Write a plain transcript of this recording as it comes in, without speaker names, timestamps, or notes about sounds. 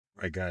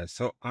Right, guys,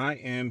 so I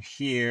am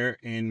here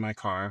in my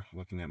car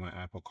looking at my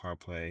Apple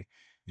CarPlay,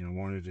 and I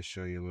wanted to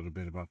show you a little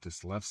bit about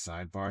this left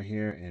sidebar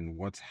here and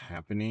what's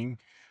happening.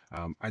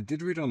 I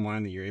did read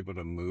online that you're able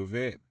to move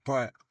it,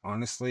 but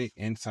honestly,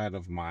 inside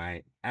of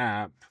my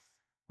app,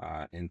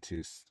 in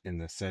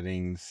the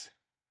settings,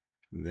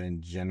 then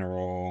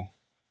general,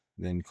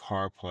 then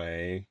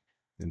CarPlay,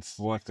 then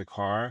select a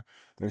car.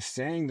 They're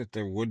saying that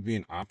there would be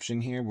an option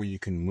here where you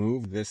can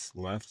move this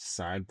left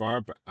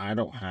sidebar, but I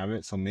don't have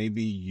it, so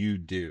maybe you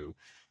do.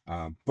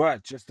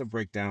 But just to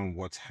break down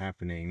what's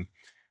happening,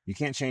 you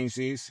can't change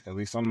these, at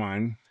least on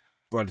mine,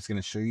 but it's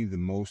going to show you the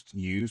most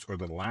used or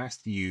the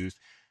last used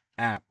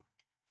app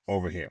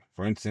over here.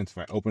 For instance, if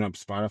I open up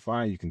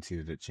Spotify, you can see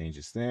that it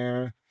changes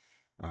there.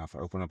 If I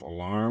open up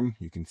Alarm,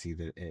 you can see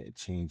that it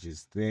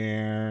changes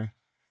there.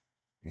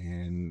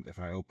 And if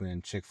I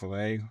open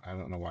Chick-fil-A, I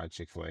don't know why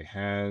Chick-fil-A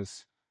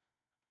has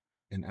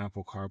an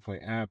Apple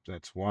CarPlay app.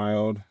 That's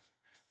wild.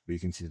 But you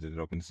can see that it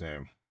opens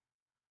there.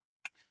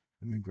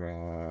 Let me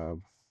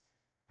grab.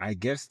 I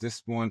guess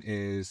this one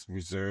is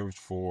reserved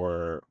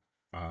for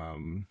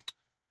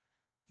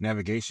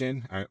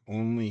navigation. I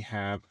only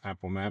have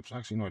Apple Maps.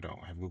 Actually, no, I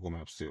don't. I have Google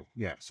Maps too.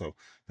 Yeah, so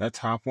that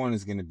top one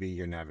is going to be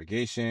your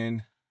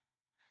navigation.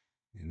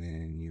 And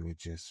then you would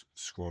just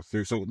scroll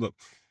through. So look,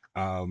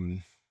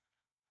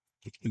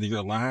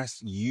 your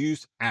last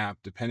used app,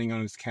 depending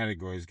on its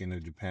category, is going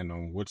to depend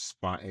on which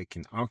spot it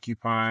can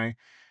occupy.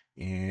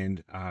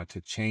 And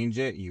to change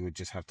it, you would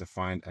just have to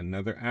find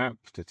another app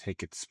to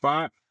take its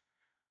spot.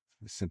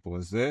 As simple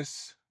as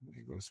this.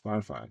 You go to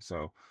Spotify.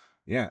 So,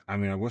 yeah, I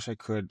mean, I wish I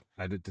could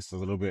edit this a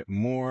little bit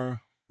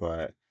more,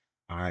 but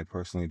I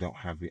personally don't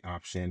have the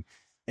option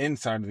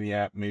inside of the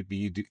app. Maybe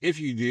you do. If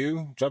you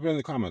do, drop it in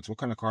the comments. What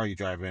kind of car are you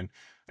driving,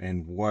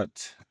 and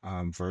what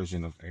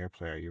version of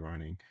AirPlay are you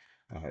running,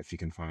 if you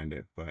can find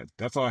it. But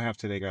that's all I have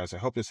today, guys. I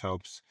hope this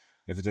helps.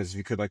 If it does, if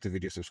you could like the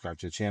video, subscribe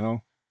to the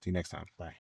channel. See you next time. Bye.